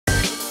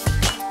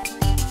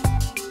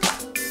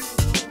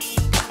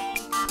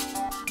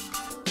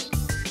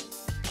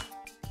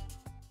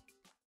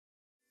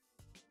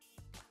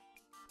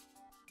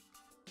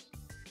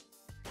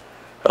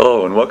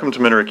Hello and welcome to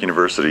Minarik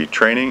University,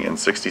 Training in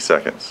 60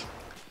 Seconds.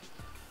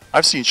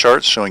 I've seen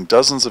charts showing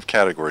dozens of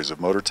categories of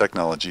motor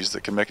technologies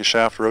that can make a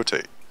shaft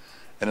rotate,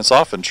 and it's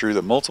often true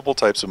that multiple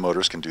types of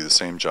motors can do the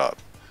same job.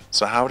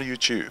 So how do you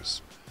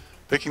choose?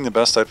 Picking the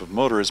best type of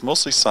motor is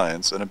mostly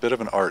science and a bit of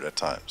an art at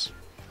times.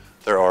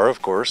 There are,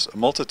 of course, a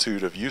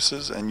multitude of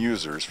uses and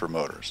users for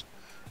motors.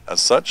 As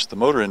such, the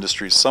motor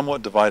industry is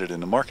somewhat divided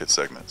into market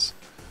segments.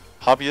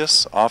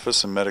 Hobbyists,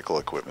 office, and medical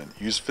equipment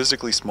use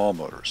physically small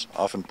motors,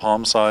 often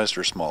palm-sized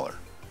or smaller.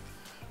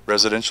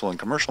 Residential and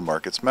commercial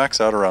markets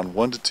max out around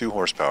 1 to 2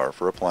 horsepower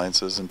for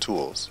appliances and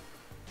tools.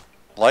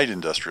 Light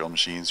industrial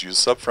machines use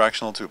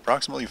subfractional to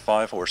approximately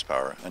 5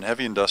 horsepower, and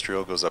heavy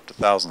industrial goes up to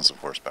thousands of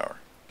horsepower.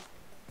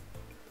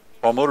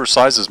 While motor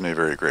sizes may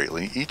vary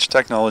greatly, each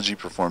technology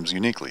performs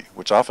uniquely,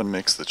 which often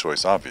makes the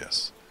choice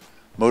obvious.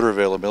 Motor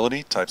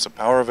availability, types of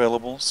power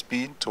available,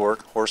 speed,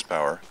 torque,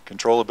 horsepower,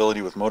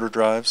 controllability with motor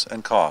drives,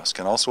 and cost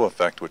can also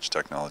affect which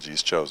technology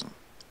is chosen.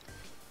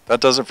 That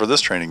does it for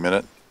this training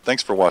minute.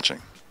 Thanks for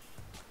watching.